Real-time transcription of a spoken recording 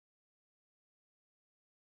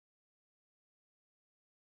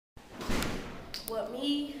what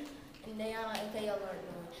me and Diana and Payola are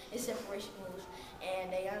doing is separation moves,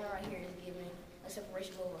 and Diana right here is giving a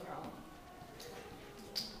separation move of her own.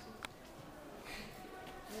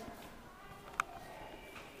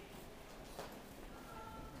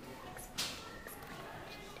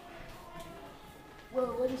 Well,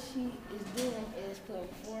 what she is doing is putting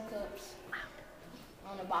 4 cups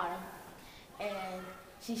on the bottom, and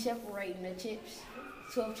she's separating the chips,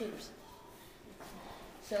 12 chips.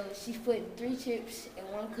 So she's putting 3 chips in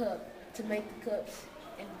 1 cup to make the cups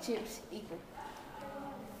and the chips equal.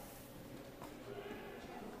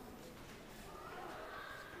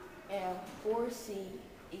 And 4C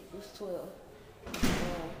equals 12.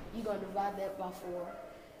 And you're going to divide that by 4.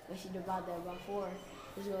 When you divide that by 4,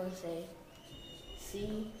 it's going to say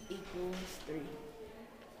C equals 3.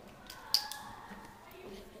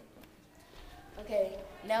 Okay,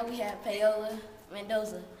 now we have Payola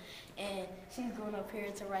Mendoza, and she's going up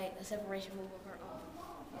here to write a separation move of her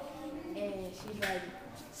own. And she's writing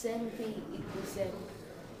 7P equals 7.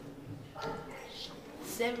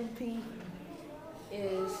 7P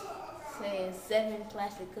is saying 7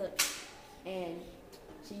 plastic cups, and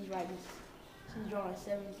she's drawing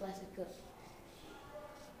 7 plastic cups.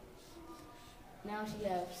 Now she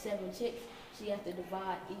has 7 chips. She has to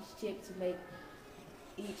divide each chip to make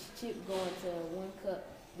each chip go into 1 cup,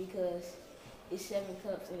 because it's 7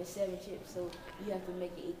 cups and it's 7 chips, so you have to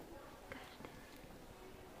make it equal.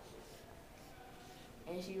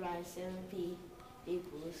 And she writes 7P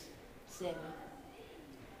equals 7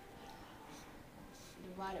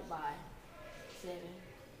 divided by 7,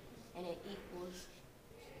 and it equals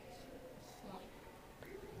 1.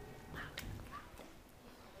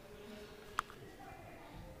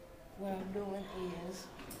 What I'm doing is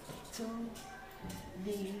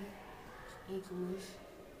 2D equals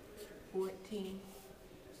 14.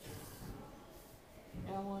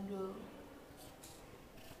 And I want to do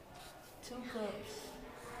 2 cups.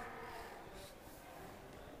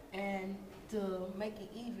 And to make it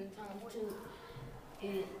even times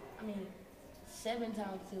 2, 7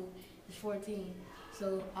 times 2 is 14.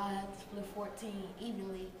 So I have to split 14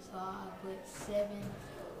 evenly. So I put 7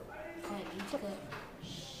 on each cup.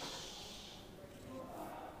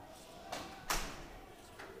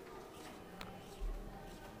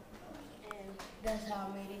 That's how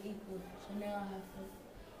I made it equal. So now I have to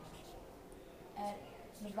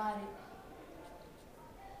divide it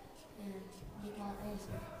and get my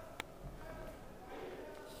answer.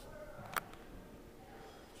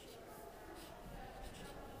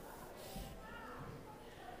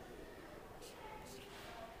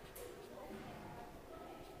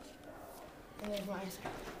 And there's my answer.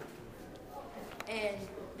 And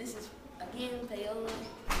this is, again, Payola,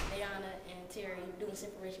 Diana, and Terry doing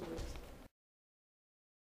separation moves.